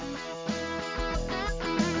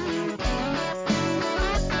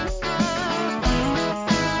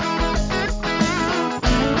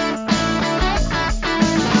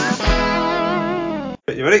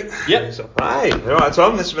You ready? Yep. So, hey, all right,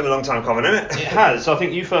 Tom. This has been a long time coming, isn't it? It has. I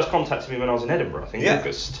think you first contacted me when I was in Edinburgh, I think, Yeah.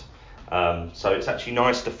 August. So it's actually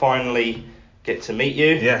nice to finally get to meet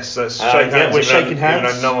you. Yes, let's shake hands. We're shaking hands.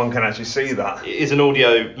 Even though no one can actually see that. It is an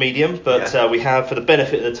audio medium, but we have, for the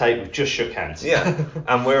benefit of the tape, we've just shook hands. Yeah,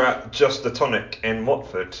 and we're at Just the Tonic in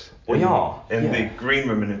Watford. We are. In the green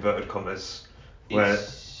room, in inverted commas, where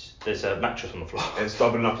there's a mattress on the floor. It's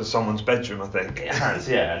doubling up as someone's bedroom, I think. It has,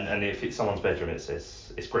 yeah, and if it's someone's bedroom,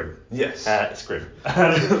 it's grim. Yes. It's grim.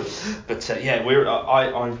 But yeah,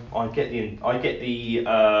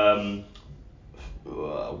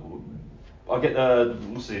 I get the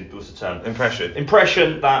what's the term?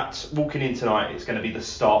 Impression that walking in tonight is going to be the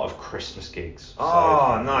start of Christmas gigs.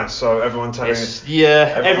 Oh, nice. So everyone's having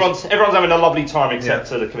everyone's having a lovely time except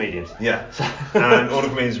for the comedians. Yeah. And all the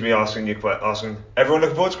comedians will be asking everyone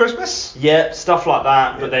looking forward to Christmas? Yeah, stuff like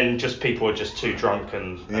that. But then just people are just too drunk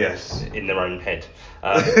and in their own head.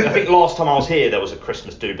 I think last time I was here there was a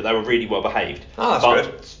Christmas do, but they were really well behaved. Oh, that's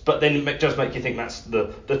good. But then it does make you think that's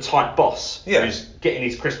the tight boss who's getting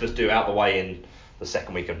his Christmas do out the way in the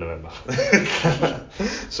second week of November.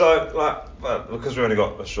 So, because we've only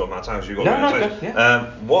got a short amount of time, so you've got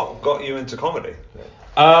what got you into comedy?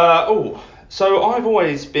 So I've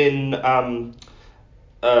always been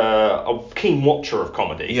a keen watcher of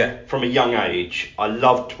comedy. Yeah. From a young age, I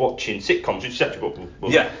loved watching sitcoms, which is actually what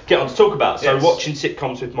we'll get on to talk about. So watching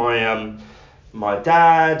sitcoms with my my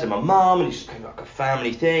dad and my mum, and it just became like a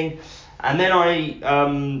family thing. And then I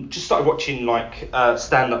just started watching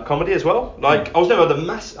stand-up comedy as well. I was never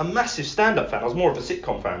a massive stand-up fan. I was more of a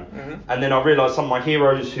sitcom fan. Mm-hmm. And then I realised some of my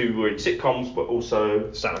heroes who were in sitcoms were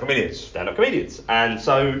also stand-up comedians. And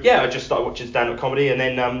so I just started watching stand-up comedy, and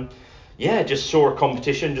then just saw a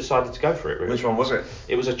competition, decided to go for it. Really. Which one was it?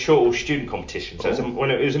 It was a Toal student competition. So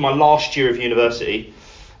it was in my last year of university,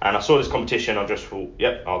 and I saw this competition. I just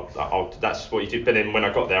thought, that's what you do. But then when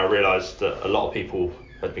I got there, I realised that a lot of people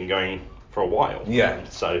had been going for a while. Yeah.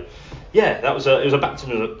 So it was a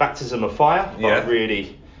baptism of fire, but I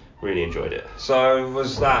really enjoyed it. So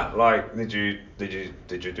was that did you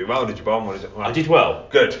do well? Did you bomb? What is it like? I did well.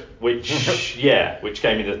 Good. Which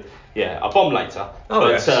gave me I bombed later.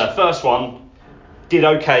 First one did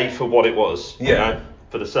okay for what it was. Yeah. You know,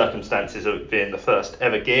 for the circumstances of it being the first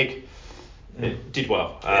ever gig. It did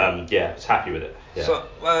well. I was happy with it. Yeah. So,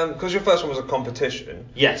 because your first one was a competition.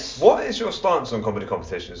 Yes. What is your stance on comedy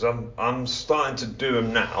competitions? I'm starting to do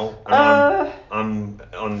them now, and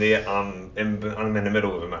I'm in the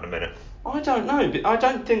middle of them at the minute. I don't know. I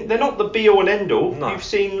don't think they're not the be all and end all. No. You've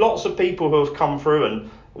seen lots of people who have come through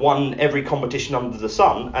and won every competition under the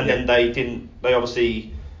sun, and then they didn't. They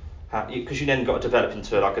obviously. Because you then got to develop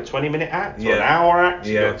into like a 20-minute act or an hour act.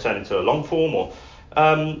 You got to turn into a long form or.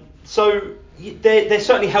 So they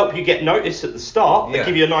certainly help you get noticed at the start. They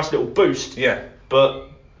give you a nice little boost. Yeah. But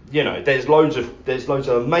there's loads of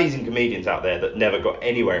amazing comedians out there that never got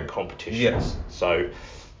anywhere in competitions. Yes. So,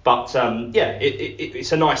 but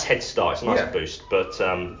it's a nice head start. It's a nice boost. But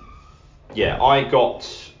I got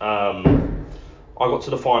to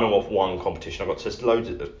the final of one competition. I got to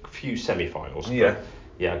a few semi-finals. Yeah.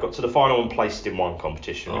 I got to the final and placed in one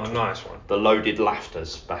competition. Oh, nice one. The Loaded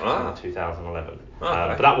Laughters back in 2011. Okay.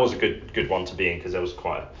 But that was a good one to be in because it was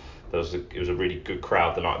a really good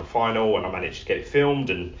crowd the night of the final, and I managed to get it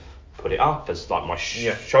filmed and put it up as like my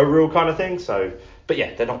show reel kind of thing. So, but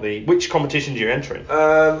they're not the. Which competitions are you entering?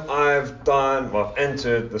 I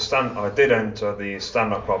did enter the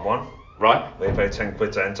stand-up club one. Right. They paid £10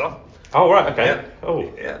 to enter. Oh right. Okay. Yeah. Oh.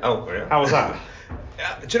 Yeah. Oh yeah. How was that?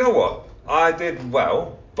 Do you know what? I did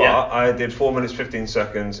well, but I did 4 minutes 15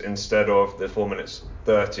 seconds instead of the 4 minutes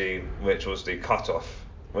 30, which was the cut-off.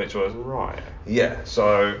 Which was Yeah.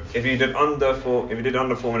 So if you did under 4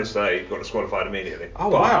 minutes 30, you got disqualified immediately. Oh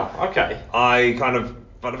wow. Okay.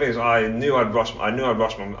 But the thing is, I knew I'd rushed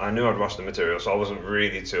the material, so I wasn't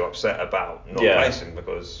really too upset about not placing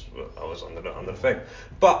because I was under the thing.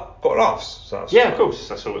 But got laughs. So of course,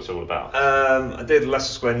 that's all it's all about. I did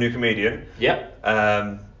Leicester Square New Comedian.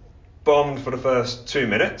 Yep. Bombed for the first 2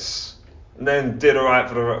 minutes, and then did alright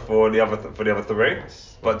for the other three,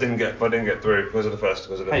 but didn't get through because of the first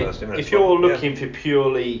 2 minutes. If you're looking for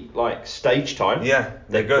purely like stage time,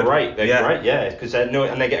 they're good. Great. They're great, because they know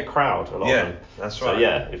and they get a crowd a lot of them. That's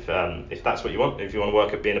right. So if that's what you want, if you want to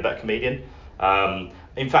work at being a better comedian,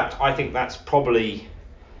 in fact, I think that's probably.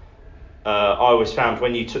 I always found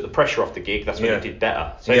when you took the pressure off the gig, that's when you did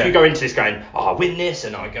better. So if you go into this going, I win this,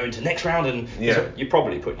 and I go into the next round, and you're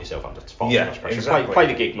probably putting yourself under far too much pressure. Exactly. Play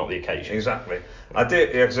the gig, not the occasion. Exactly. I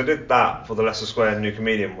did, because I did that for the Leicester Square New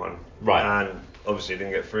Comedian one. Right. And obviously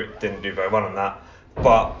didn't get through, didn't do very well on that.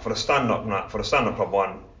 But for the stand-up club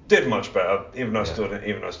one, did much better, even though I still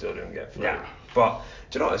didn't get through. Yeah. But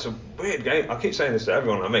do you know, it's a weird game. I keep saying this to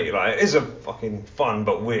everyone I meet. Like, it is a fucking fun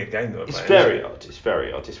but weird game that we're playing. It's very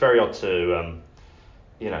odd to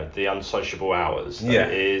the unsociable hours that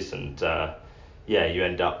it is, and you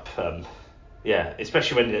end up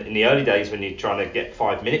especially when in the early days when you're trying to get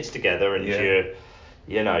 5 minutes together and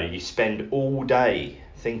you spend all day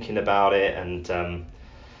thinking about it, and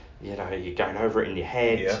you're going over it in your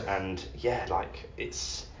head, and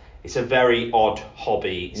it's a very odd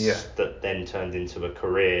hobby that then turned into a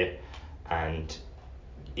career. And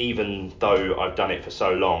even though I've done it for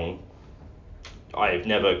so long, I've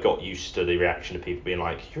never got used to the reaction of people being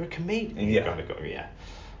like, "You're a comedian." Yeah. Kind of got,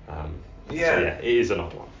 So it is an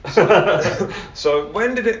odd one. So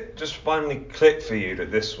when did it just finally click for you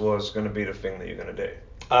that this was going to be the thing that you're going to do?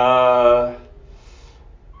 I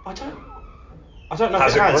don't know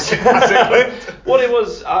if it has. Has it clicked? What it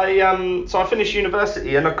was, I finished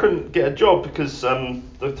university and I couldn't get a job because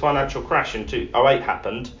the financial crash in 2008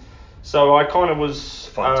 happened. So I kind of was...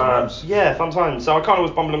 Fun times. Yeah, fun times. So I kind of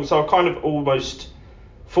was bumbling. So I kind of almost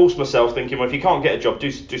forced myself thinking, well, if you can't get a job, do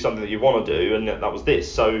something that you want to do. And that was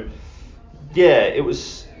this. So, yeah, it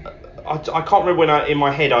was... I can't remember when in my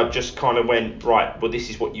head I just kind of went, right, well, this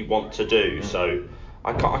is what you want to do. So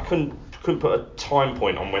I couldn't put a time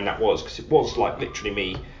point on when that was, because it was like literally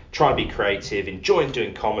me trying to be creative, enjoying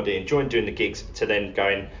doing comedy, enjoying doing the gigs, to then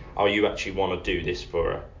going, oh, you actually want to do this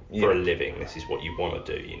for a living. This is what you want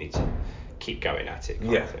to do. You need to keep going at it,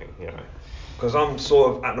 kind of thing, Because I'm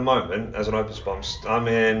sort of, at the moment, as an open spot, I'm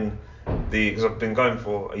in because I've been going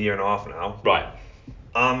for a year and a half now. Right.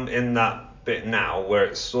 I'm in that bit now where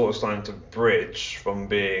it's sort of starting to bridge from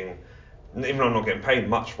being, even though I'm not getting paid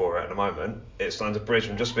much for it at the moment, it's starting to bridge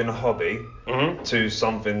from just being a hobby to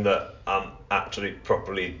something that I'm actually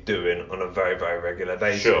properly doing on a very, very regular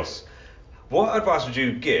basis. Sure. What advice would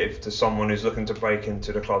you give to someone who's looking to break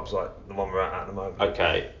into the clubs like the one we're at the moment?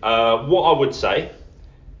 Okay. What I would say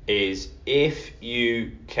is, if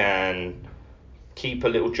you can keep a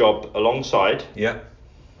little job alongside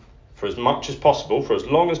for as much as possible, for as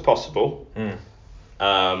long as possible,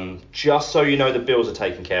 just so you know the bills are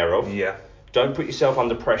taken care of. Yeah. Don't put yourself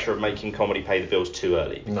under pressure of making comedy pay the bills too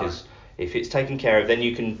early, because if it's taken care of, then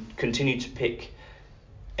you can continue to pick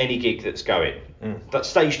any gig that's going. That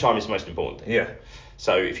stage time is the most important thing. Yeah.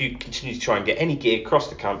 So if you continue to try and get any gig across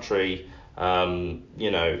the country, and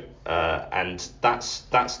that's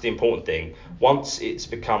the important thing. Once it's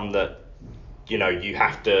become that, you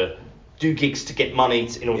have to do gigs to get money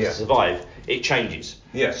in order to survive, it changes.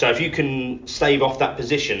 Yeah. So if you can stave off that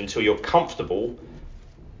position until you're comfortable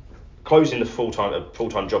closing the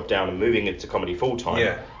full-time job down and moving into comedy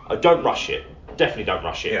full-time, don't rush it. Definitely don't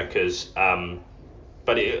rush it, because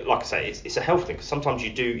but like I say, it's a health thing, because sometimes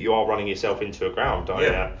you are running yourself into a ground.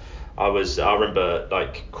 I remember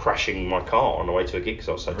like crashing my car on the way to a gig because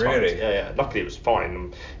I was so tired. Really? Yeah. Luckily it was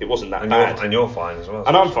fine. It wasn't that bad. And you're fine as well.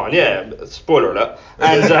 And I'm fine. Yeah. Spoiler alert.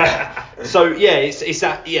 And so it's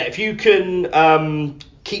that. Yeah. If you can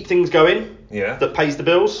keep things going. Yeah. That pays the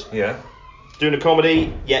bills. Yeah. Doing a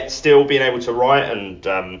comedy, yet still being able to write and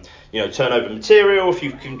turn over material. If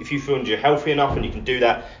you feel you're healthy enough and you can do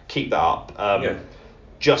that, keep that up.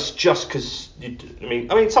 Just because I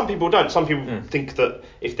mean, some people don't. Some people think that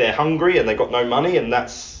if they're hungry and they've got no money, and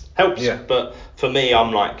that's helps. Yeah. But for me,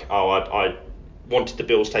 I'm like, I wanted the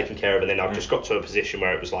bills taken care of, and then I've just got to a position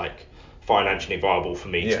where it was like financially viable for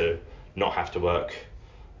me to not have to work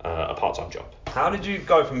a part-time job. How did you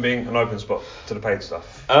go from being an open spot to the paid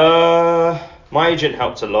stuff? My agent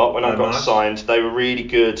helped a lot when I got signed. They were really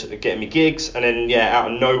good at getting me gigs, and then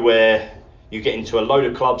out of nowhere, you get into a load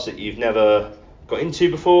of clubs that you've never got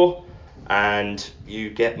into before, and you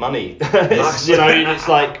get money. Nice. It's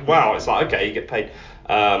like, wow, it's like, okay, you get paid.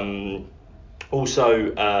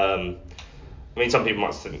 Some people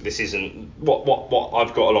might think this isn't what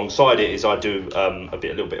I've got alongside it is I do a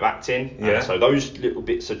little bit of acting. Yeah. So those little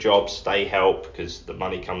bits of jobs, they help because the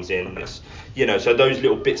money comes in. Okay. So those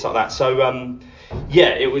little bits like that. So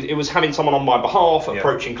it was having someone on my behalf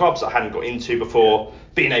approaching clubs that I hadn't got into before,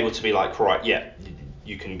 being able to be like, right,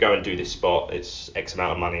 you can go and do this spot, it's X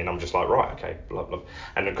amount of money, and I'm just like, right, okay, blah, blah.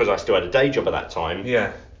 And because I still had a day job at that time,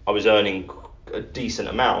 I was earning a decent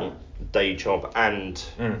amount, day job and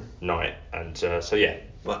night, and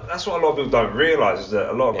Well, that's what a lot of people don't realise, is that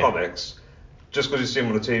a lot of comics, just because you see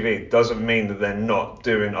them on the TV, doesn't mean that they're not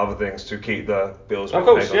doing other things to keep the bills paid. Of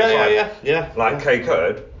course, yeah. Like Kay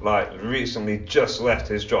Kurd, recently just left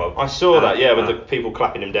his job. I saw that, with the people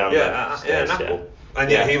clapping him down the stairs. In Apple. And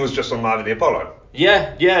yet he was just on Live at the Apollo.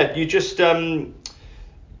 Yeah, you just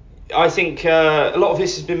I think a lot of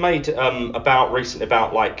this has been made about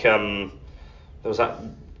like there was that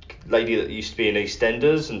lady that used to be in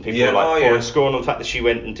EastEnders, and people were like pouring scorn on the fact that she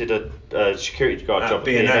went and did a security guard job at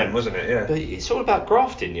B&M, wasn't it? Yeah. But it's all about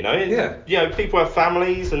grafting, you know. People have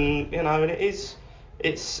families, and and it's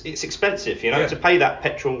expensive, to pay that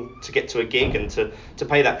petrol to get to a gig, and to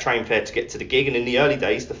pay that train fare to get to the gig. And in the early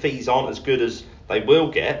days, the fees aren't as good as they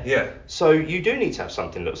will get. Yeah. So you do need to have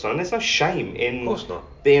something that's on. There's no shame in of course not.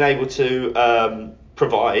 being able to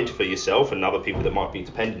provide for yourself and other people that might be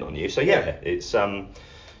dependent on you. So it's the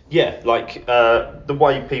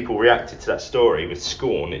way people reacted to that story with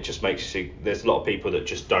scorn, it just makes you. There's a lot of people that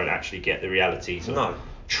just don't actually get the realities of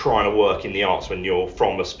trying to work in the arts when you're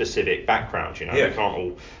from a specific background. We can't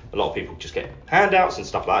all. A lot of people just get handouts and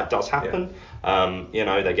stuff like that. It does happen.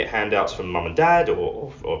 Yeah. They get handouts from mum and dad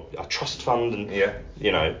or a trust fund, and I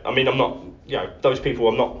mean, I'm not, those people,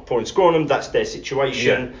 I'm not pouring scorn on them. That's their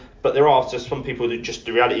situation. Yeah. But there are just some people that just,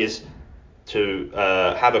 the reality is, to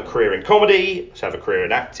have a career in comedy, to have a career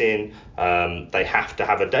in acting, they have to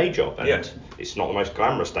have a day job, and it's not the most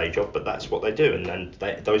glamorous day job, but that's what they do, and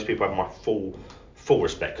those people have my full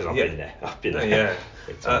respect, because I've been there. Yeah.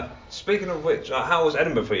 Speaking of which, how was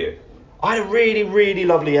Edinburgh for you? I had a really, really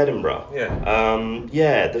lovely Edinburgh.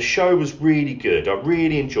 Yeah. The show was really good. I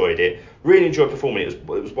really enjoyed it. Really enjoyed performing. It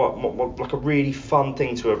was like a really fun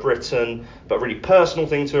thing to have written, but a really personal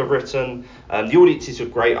thing to have written. The audiences were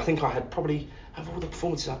great. I think I had probably, of all the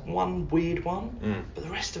performances, I had one weird one, but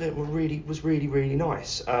the rest of it was really, really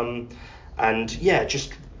nice.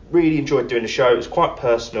 Just really enjoyed doing the show. It was quite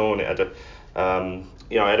personal, and it had it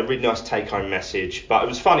had a really nice take-home message, but it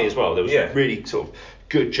was funny as well. There was really sort of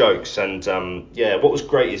good jokes, and what was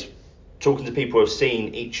great is talking to people who have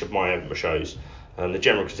seen each of my Edinburgh shows. The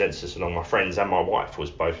general consensus among my friends and my wife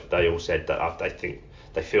was they all said that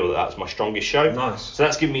they feel that that's my strongest show. Nice. So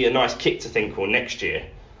that's given me a nice kick to think, well, next year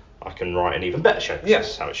I can write an even better show. Yes.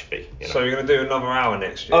 That's how it should be. So you're going to do another hour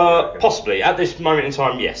next year? Possibly. At this moment in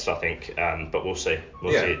time, yes, I think. But we'll see.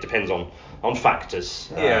 We'll see. It depends on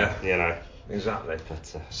factors. Exactly.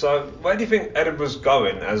 But, so where do you think Edinburgh's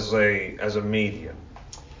going as a medium?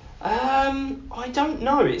 I don't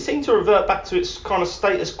know. It seemed to revert back to its kind of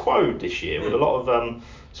status quo this year, with a lot of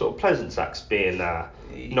sort of Pleasance acts being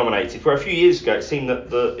nominated. Where a few years ago it seemed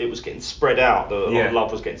that it was getting spread out. A lot of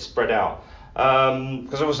love was getting spread out.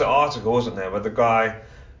 Because there was an article, wasn't there, where the guy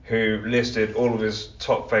who listed all of his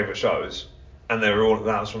top favourite shows, and they were all,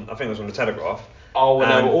 I think it was from the Telegraph. Oh,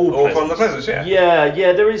 and they were all from the Pleasance, Yeah,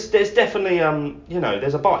 there's definitely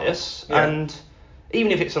there's a bias, and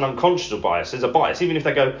even if it's an unconscious bias, there's a bias. Even if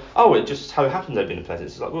they go, oh, it just so happens they've been in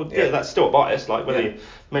Pleasance, it's like, well, that's still a bias, like whether you're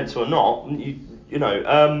meant to or not,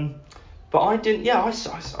 but I didn't. I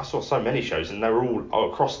saw so many shows, and they were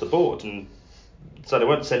all across the board, and so they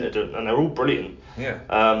weren't centred, and they're all brilliant.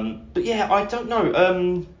 But I don't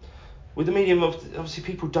know. With the medium of, obviously,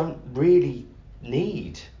 people don't really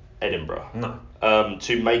need Edinburgh. No.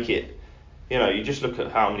 To make it, you just look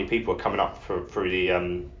at how many people are coming up through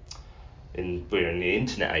the we're in the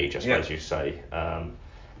internet age, I suppose you say.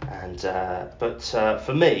 But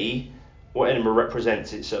for me, what Edinburgh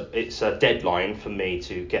represents, it's a deadline for me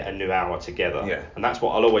to get a new hour together, and that's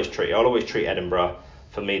what I'll always treat. I'll always treat Edinburgh.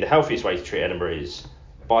 For me, the healthiest way to treat Edinburgh is,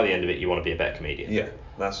 by the end of it, you want to be a better comedian. Yeah,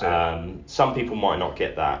 that's it. Some people might not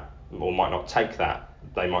get that, or might not take that.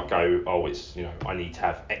 They might go, oh, it's, I need to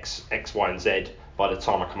have X, Y, and Z by the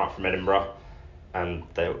time I come up from Edinburgh, and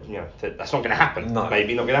that's not going to happen. No.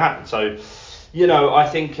 Maybe not going to happen. So, I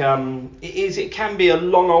think it can be a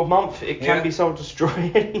long old month. It can be soul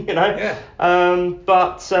destroying, Yeah.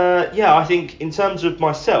 I think in terms of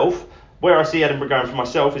myself, where I see Edinburgh going for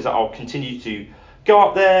myself is that I'll continue to go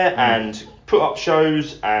up there and put up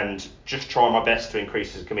shows and just try my best to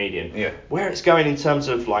increase as a comedian. Yeah. Where it's going in terms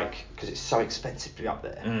of because it's so expensive to be up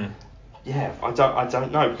there. I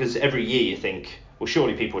don't know, because every year you think, well,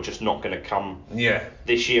 surely people are just not going to come.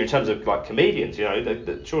 This year in terms of comedians,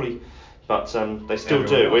 they surely, but they still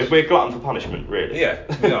do. We're glutton for punishment, really. Yeah,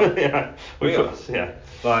 we are. we are. Yeah.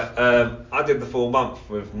 I did the full month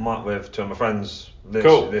with two of my friends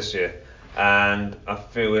this year. And I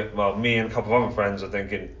feel me and a couple of other friends are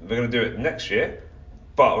thinking we're going to do it next year,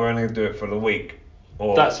 but we're only going to do it for the week,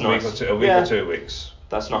 or that's a nice. week or 2 weeks.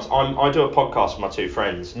 That's nice. I do a podcast with my two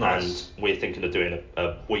friends, nice. And we're thinking of doing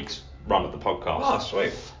a week's run of the podcast. Oh,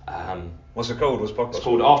 sweet. What's it called? What's the podcast? It's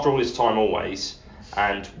called After All This Time Always,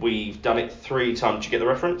 and we've done it 3 times. Did you get the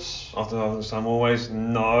reference? After All This Time Always?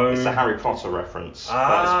 No. It's the Harry Potter reference.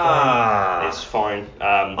 Ah. It's fine.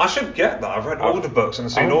 I should get that. I've read all the books and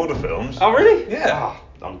seen all the films. Oh, really? Yeah.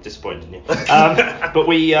 I'm disappointed in you. But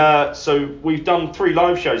we've done 3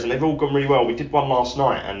 live shows and they've all gone really well. We did one last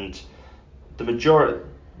night, and the majority,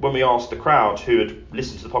 when we asked the crowd who had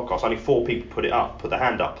listened to the podcast, only 4 people put their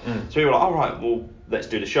hand up. So we were like, all right, well, let's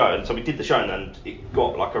do the show. And so we did the show, and it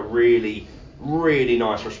got like a really, really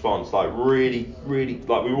nice response. Like really, really,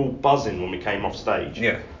 like we were all buzzing when we came off stage.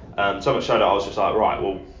 Yeah. So much so that I was just like, right,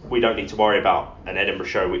 well, we don't need to worry about an Edinburgh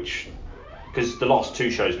show, because the last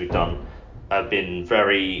 2 shows we've done have been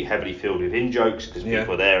very heavily filled with in-jokes, because people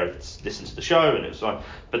were there and listened to the show, and it was fine.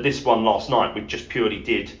 But this one last night, we just purely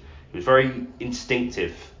did, it was very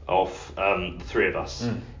instinctive of the 3 of us.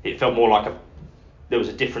 It felt more like there was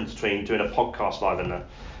a difference between doing a podcast live and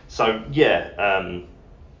so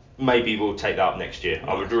maybe we'll take that up next year.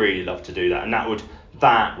 I would really love to do that, and that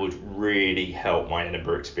would really help my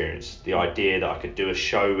Edinburgh experience. The idea that I could do a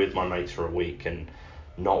show with my mates for a week and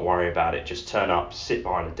not worry about it, just turn up, sit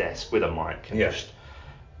behind a desk with a mic and just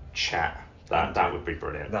chat. That would be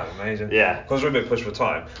brilliant. That would be amazing. Yeah. Because we're a bit pushed for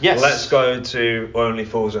time. Yes. Let's go to Only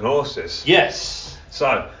Fools and Horses. Yes.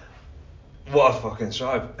 So, what a fucking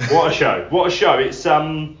show. What a show. It's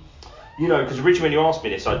because originally when you asked me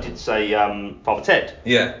this, I did say Father Ted.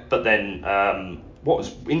 Yeah. But then what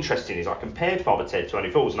was interesting is I compared Father Ted to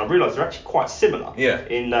Only Fools, and I realised they're actually quite similar. Yeah.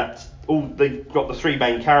 In that they've got the 3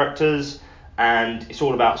 main characters, and it's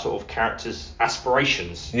all about sort of characters'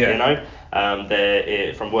 aspirations. Yeah. You know,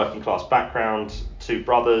 they're from working class background, 2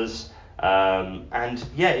 brothers, and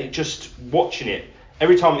it just watching it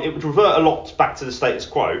every time it would revert a lot back to the status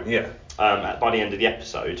quo. Yeah. By the end of the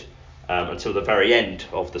episode, until the very end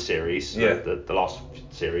of the series, the last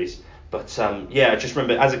series. But I just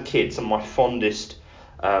remember as a kid, some of my fondest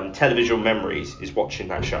television memories is watching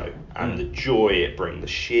that show, and the joy it brings, the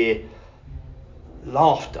sheer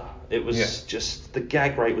laughter. It was just, the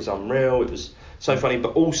gag rate was unreal. It was so funny,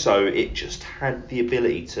 but also it just had the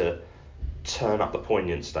ability to turn up the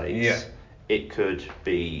poignant stakes. Yeah. It could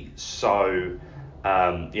be so,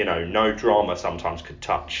 no drama sometimes could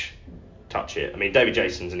touch it. I mean, David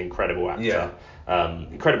Jason's an incredible actor,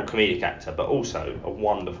 incredible comedic actor, but also a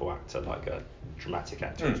wonderful actor, like a dramatic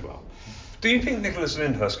actor as well. Do you think Nicholas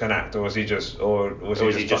Lyndhurst can act, or was he just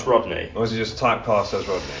Rodney? Or was he just typecast as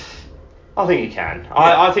Rodney? I think he can.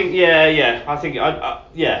 I think, I think,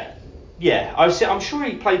 I'm sure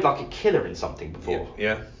he played like a killer in something before.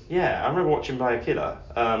 Yeah. Yeah, I remember watching him play a killer.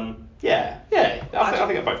 I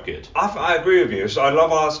think they're both good. I agree with you. So I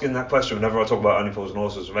love asking that question whenever I talk about Only Fools and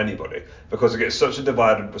Horses with anybody, because it gets such a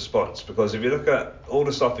divided response. Because if you look at all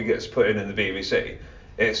the stuff he gets put in the BBC,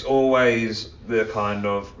 it's always the kind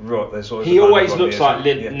of he always looks like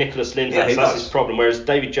Nicholas Lyndhurst. Yeah, that's his problem. Whereas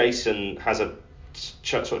David Jason has a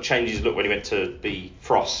sort of changes his look when he went to be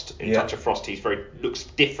Frost in Touch of Frost. Looks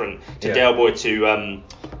different to Del Boy, to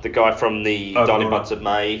the guy from the Darling Buds of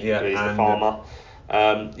May. He's the farmer.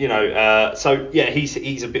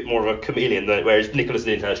 He's a bit more of a chameleon, whereas Nicholas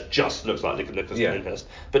Lyndhurst just looks like Nicholas Lyndhurst.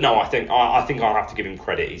 But no, I think I'll have to give him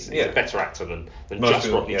credit. He's a better actor than just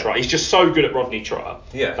Rodney Trotter. He's just so good at Rodney Trotter.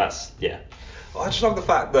 Yeah. I just love the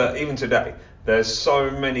fact that even today there's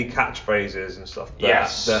so many catchphrases and stuff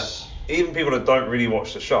that even people that don't really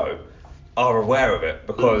watch the show are aware of it,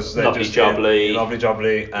 because they're lovely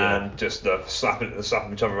jubbly, and just the slapping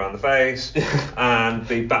each other around the face, and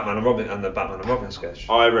the Batman and Robin sketch.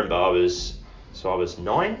 I remember I was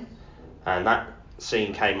 9, and that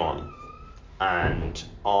scene came on, and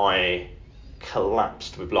I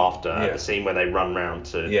collapsed with laughter at the scene where they run round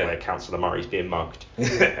to where Councillor Murray's being mugged,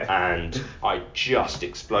 and I just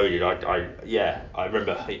exploded. I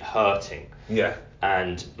remember it hurting. Yeah.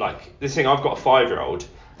 And like this thing, I've got a 5-year-old,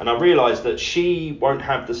 and I realised that she won't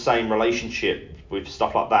have the same relationship with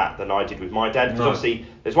stuff like that than I did with my dad. Because obviously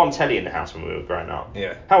there's one telly in the house when we were growing up.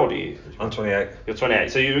 Yeah. How old are you? I'm 28. You're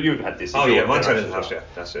 28. So you've had this. Oh yeah, one telly in the house. Yeah,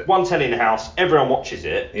 that's it. One telly in the house. Everyone watches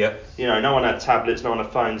it. Yeah. No one had tablets, no one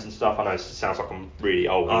had phones and stuff. I know it sounds like I'm really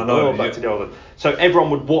old. I know. Back to the old. So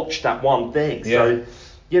everyone would watch that one thing. Yeah. So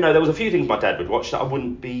there was a few things my dad would watch that I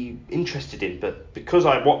wouldn't be interested in, but because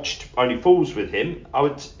I watched Only Fools with him, I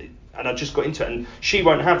just got into it, and she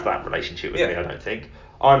won't have that relationship with me, I don't think.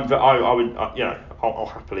 I'll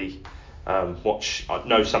happily watch. I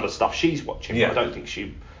know some of the stuff she's watching, but I don't think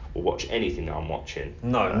she will watch anything that I'm watching.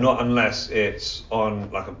 No, not unless it's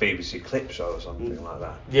on like a BBC clip show or something like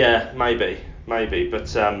that. Yeah, maybe,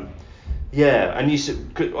 but and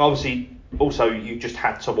you obviously. Also, you just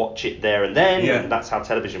had to watch it there and then, and that's how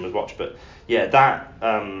television was watched. But that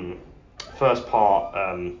first part,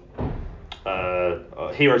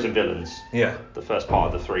 Heroes and Villains, the first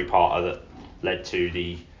part of the 3-parter that led to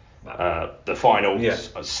the the final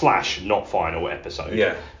 / not final episode.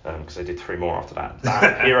 Yeah. Because they did 3 more after that.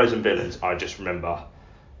 That Heroes and Villains, I just remember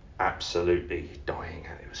absolutely dying.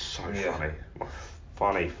 It was so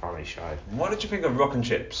funny. Funny show. What did you think of Rock and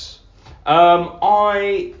Chips?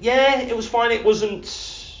 It was fine. It wasn't.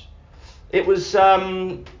 It was you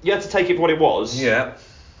had to take it for what it was. Yeah.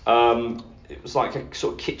 It was like a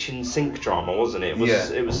sort of kitchen sink drama, wasn't it?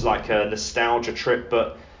 It was like a nostalgia trip,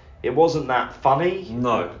 but it wasn't that funny.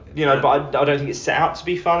 No. But I don't think it's set out to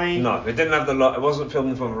be funny. No, it didn't have it wasn't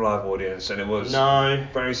filmed for a live audience, and it was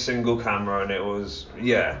very single camera, and it was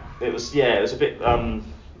It was a bit.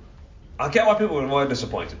 I get why people were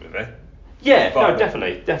disappointed with it. Yeah, but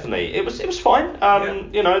definitely. It was fine.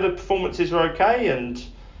 The performances were okay, and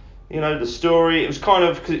the story. It was kind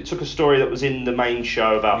of because it took a story that was in the main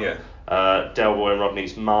show about Delroy and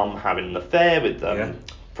Rodney's mum having an affair with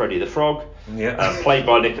Freddie the Frog. Yeah. Played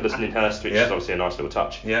by Nicholas Lyndhurst, which is obviously a nice little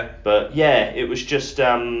touch. Yeah. But it was just it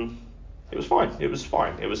was fine. It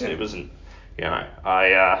wasn't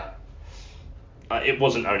it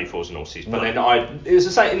wasn't Only Fools and Horses, but then it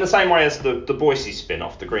was in the same way as the Boise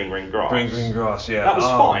spin-off, the Green Grass. Green Grass, yeah. That was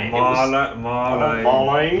fine.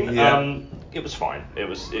 Marley. It was fine. But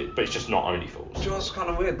it's just not Only Fools. Do you know what's kind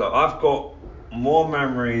of weird though? I've got more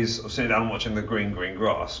memories of sitting down and watching the Green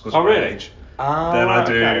Grass because of my age than I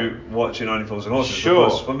do watching Only Fools and Horses. Sure.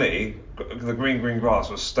 Because for me, the Green Grass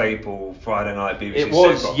was staple Friday night BBC It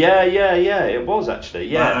was, sitcom. Yeah. It was actually,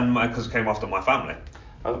 yeah. And because it came after My Family.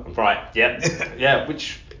 Oh, right, yeah.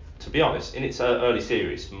 Which, to be honest, in its early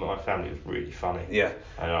series, My Family was really funny. Yeah.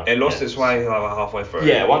 It lost its way like halfway through.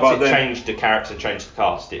 Yeah, once it changed the character, changed the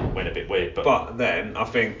cast, it went a bit weird. But then I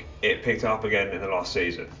think it picked up again in the last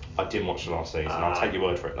season. I didn't watch the last season. I'll take your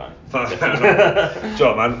word for it though.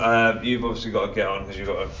 John, man, you've obviously got to get on because you've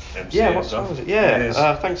got to MC and stuff. Was it?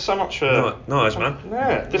 Yeah. Thanks so much for. Nice, man.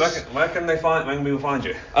 Yeah. Where can people find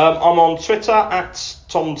you? I'm on Twitter at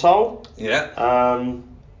Tom Toal. Yeah.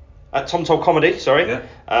 At Tom Toal Comedy, sorry. Yeah.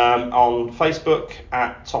 On Facebook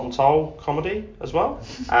at Tom Toal Comedy as well.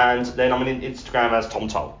 And then I'm on Instagram as Tom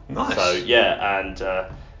Toal. Nice. So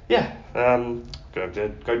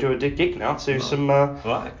go do a gig now to some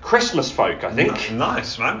Christmas folk, I think.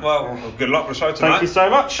 Nice, man. Well, good luck with the show tonight. Thank you so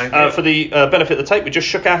much. For the benefit of the tape, we just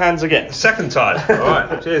shook our hands again. Second time. All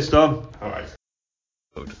right. Cheers, Tom. All right.